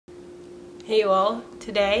Hey you all,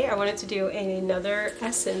 today I wanted to do another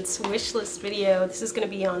Essence wishlist video. This is going to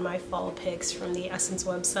be on my fall picks from the Essence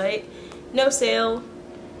website. No sale,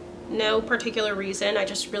 no particular reason, I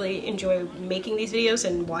just really enjoy making these videos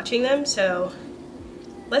and watching them, so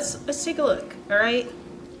let's take a look, alright?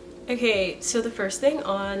 Okay, so the first thing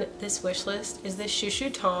on this wish list is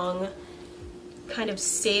this Tong kind of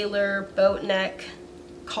sailor boat neck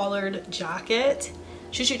collared jacket.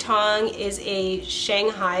 Tong is a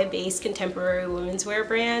Shanghai-based contemporary women's wear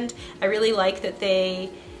brand. I really like that they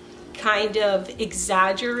kind of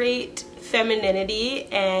exaggerate femininity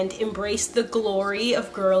and embrace the glory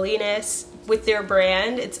of girliness with their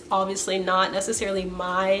brand. It's obviously not necessarily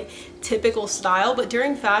my typical style, but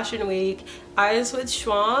during Fashion Week, I was with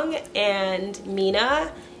Shuang and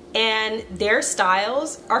Mina, and their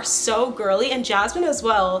styles are so girly, and Jasmine as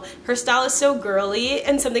well. Her style is so girly,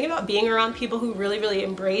 and something about being around people who really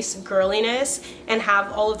embrace girliness and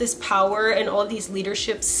have all of this power and all of these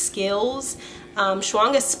leadership skills.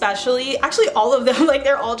 Shuang especially, actually all of them, like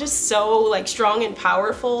they're all just so like strong and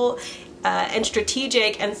powerful and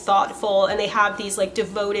strategic and thoughtful, and they have these like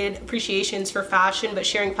devoted appreciations for fashion, but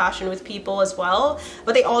sharing fashion with people as well.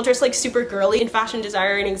 But they all dress like super girly. In Fashion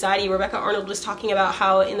Desire and Anxiety, Rebecca Arnold was talking about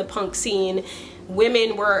how in the punk scene,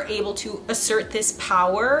 women were able to assert this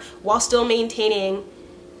power while still maintaining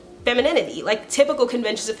femininity, like typical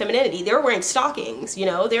conventions of femininity. They were wearing stockings, you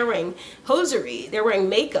know, they were wearing hosiery, they were wearing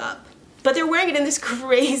makeup, but they're wearing it in this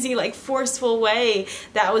crazy, like forceful way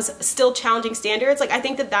that was still challenging standards. Like I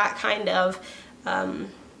think that that kind of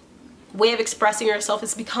way of expressing yourself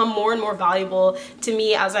has become more and more valuable to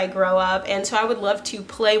me as I grow up, and so I would love to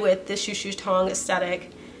play with this Tong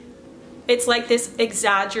aesthetic. It's like this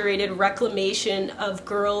exaggerated reclamation of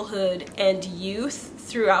girlhood and youth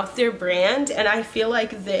throughout their brand, and I feel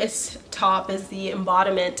like this top is the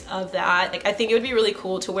embodiment of that. Like I think it would be really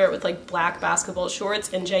cool to wear it with like black basketball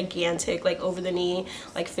shorts and gigantic like over the knee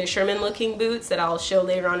like fisherman looking boots that I'll show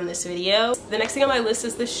later on in this video. The next thing on my list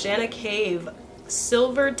is the Shanna Cave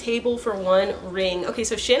silver table for one ring. Okay,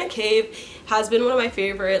 so Shanna Cave has been one of my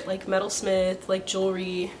favorite like metalsmith like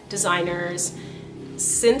jewelry designers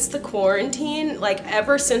since the quarantine. Like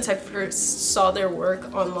ever since I first saw their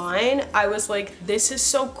work online, I was like, this is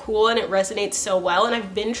so cool and it resonates so well, and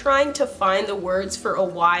I've been trying to find the words for a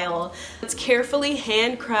while. It's carefully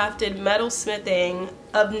handcrafted metalsmithing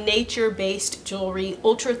of nature-based jewelry,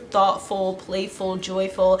 ultra thoughtful, playful,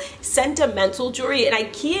 joyful, sentimental jewelry. And I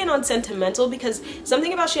key in on sentimental because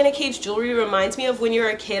something about Shanna Cave's jewelry reminds me of when you're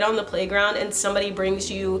a kid on the playground and somebody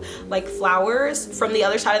brings you like flowers from the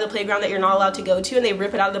other side of the playground that you're not allowed to go to, and they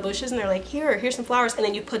rip it out of the bushes and they're like, here's some flowers, and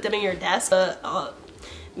then you put them in your desk.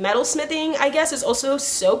 Metalsmithing, I guess, is also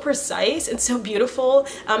so precise and so beautiful,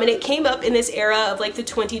 and it came up in this era of like the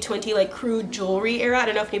 2020 like crude jewelry era. I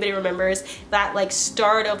don't know if anybody remembers that like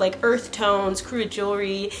start of like earth tones, crude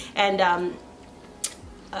jewelry, and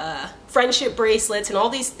friendship bracelets and all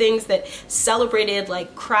these things that celebrated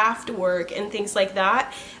like craft work and things like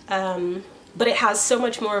that, but it has so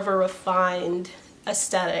much more of a refined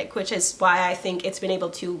aesthetic, which is why I think it's been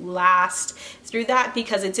able to last through that,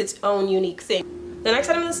 because it's its own unique thing. The next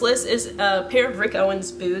item on this list is a pair of Rick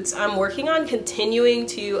Owens boots. I'm working on continuing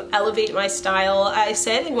to elevate my style. I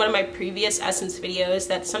said in one of my previous Essence videos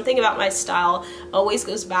that something about my style always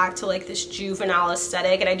goes back to like this juvenile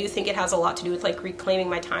aesthetic, and I do think it has a lot to do with like reclaiming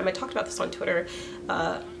my time. I talked about this on Twitter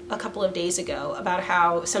a couple of days ago about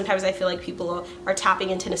how sometimes I feel like people are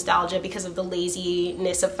tapping into nostalgia because of the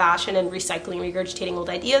laziness of fashion and recycling, regurgitating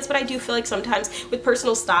old ideas, but I do feel like sometimes with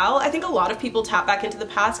personal style, I think a lot of people tap back into the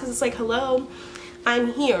past because it's like, hello,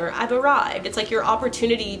 I'm here, I've arrived. It's like your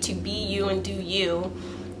opportunity to be you and do you,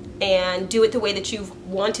 and do it the way that you've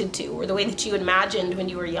wanted to, or the way that you imagined when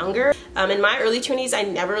you were younger. In my early 20s, I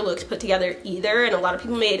never looked put together either, and a lot of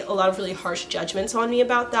people made a lot of really harsh judgments on me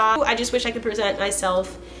about that. I just wish I could present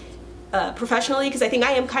myself professionally, because I think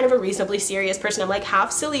I am kind of a reasonably serious person. I'm like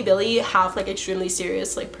half silly Billy, half like extremely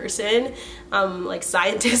serious like person, like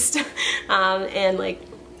scientist, and like,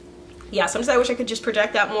 yeah, sometimes I wish I could just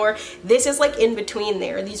project that more. This is like in between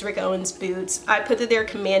there, these Rick Owens boots. I put that they're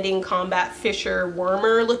commanding combat fisher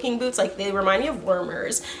wormer looking boots. Like they remind me of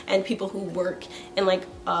wormers and people who work in like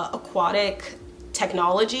aquatic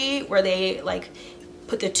technology where they like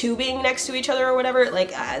put the tubing next to each other or whatever, like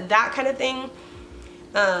that kind of thing.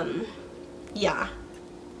 Yeah.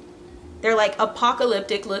 They're like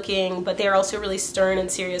apocalyptic looking, but they're also really stern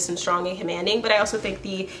and serious and strong and commanding. But I also think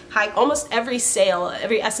the almost every sale,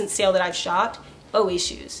 every Essence sale that I've shopped, always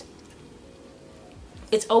shoes.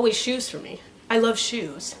 It's always shoes for me. I love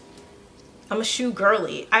shoes. I'm a shoe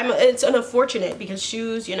girly. It's unfortunate because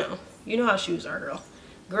shoes, you know how shoes are,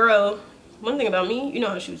 girl. One thing about me, you know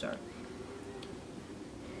how shoes are.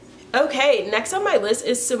 Okay, next on my list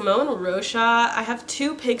is Simone Rocha. I have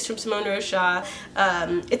 2 picks from Simone Rocha.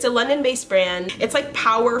 It's a London-based brand. It's like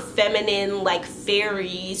power feminine, like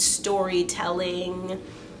fairy storytelling,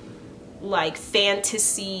 like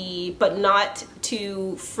fantasy, but not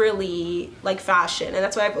too frilly like fashion. And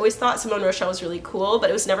that's why I've always thought Simone Rocha was really cool, but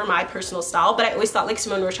it was never my personal style. But I always thought like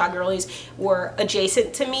Simone Rocha girlies were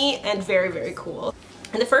adjacent to me and very, very cool.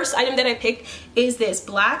 And the first item that I picked is this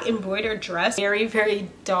black embroidered dress. Very, very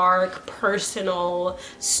dark, personal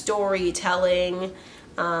storytelling.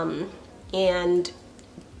 And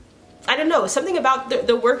I don't know, something about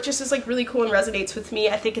the work just is like really cool and resonates with me.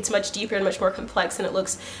 I think it's much deeper and much more complex than it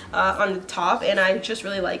looks on the top, and I just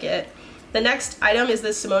really like it. The next item is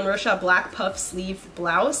this Simone Rocha black puff sleeve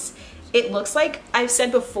blouse. It looks like I've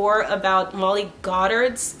said before about Molly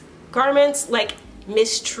Goddard's garments, like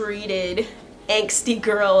mistreated angsty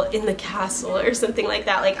girl in the castle or something like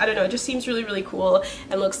that. Like, I don't know, it just seems really, really cool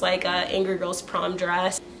and looks like a angry girl's prom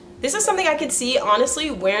dress. This is something I could see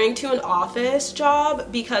honestly wearing to an office job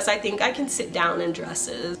because I think I can sit down in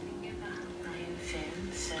dresses.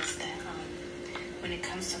 Says that when it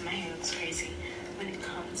comes to my hair, it looks crazy. When it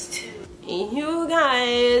comes to you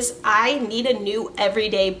guys, I need a new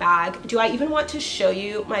everyday bag. Do I even want to show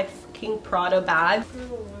you my freaking Prada bag?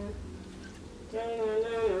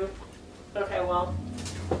 Okay, well,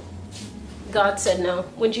 God said no.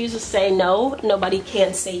 When Jesus say no, nobody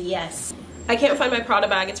can say yes. I can't find my Prada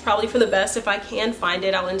bag. It's probably for the best. If I can find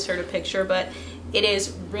it, I'll insert a picture, but it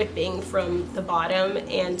is ripping from the bottom.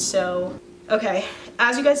 And so, okay,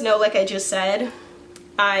 as you guys know, like I just said,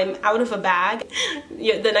 I'm out of a bag.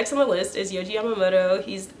 The next on the list is Yohji Yamamoto.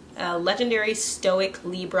 He's a legendary stoic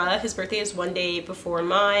Libra. His birthday is one day before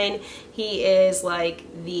mine. He is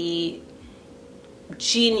like the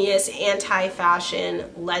genius anti-fashion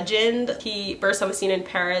legend. He burst on the scene in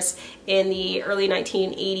Paris in the early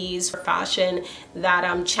 1980s for fashion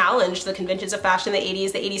that challenged the conventions of fashion in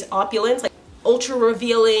the 80s opulence, like ultra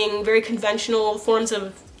revealing, very conventional forms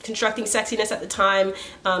of constructing sexiness at the time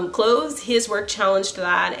clothes. His work challenged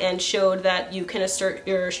that and showed that you can assert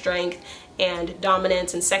your strength and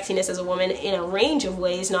dominance and sexiness as a woman in a range of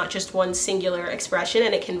ways, not just one singular expression,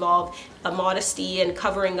 and it can involve a modesty and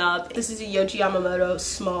covering up. This is a Yohji Yamamoto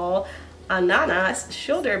small ananas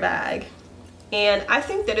shoulder bag, and I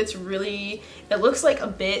think that it's really, it looks like a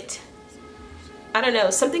bit, I don't know,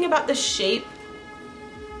 something about the shape,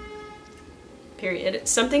 period,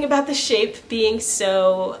 something about the shape being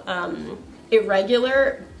so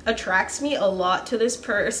irregular attracts me a lot to this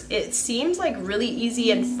purse. It seems like really easy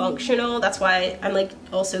and functional. That's why I'm like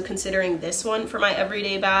also considering this one for my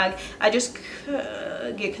everyday bag. I just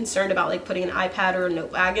get concerned about like putting an iPad or a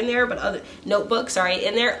note bag in there, but notebook, sorry,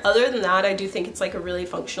 in there. Other than that, I do think it's like a really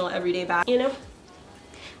functional everyday bag, you know?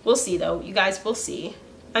 We'll see though, you guys, we'll see.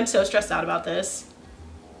 I'm so stressed out about this.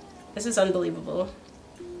 This is unbelievable.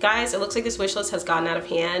 Guys, it looks like this wish list has gotten out of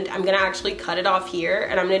hand. I'm gonna actually cut it off here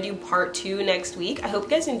and I'm gonna do part 2 next week. I hope you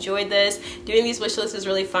guys enjoyed this. Doing these wish lists is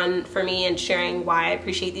really fun for me and sharing why I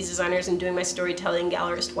appreciate these designers and doing my storytelling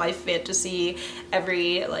gallerist wife fantasy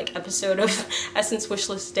every like episode of Essence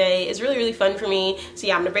Wishlist Day is really, really fun for me. So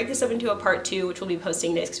yeah, I'm gonna break this up into a part 2, which we'll be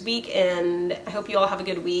posting next week, and I hope you all have a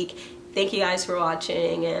good week. Thank you guys for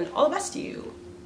watching and all the best to you.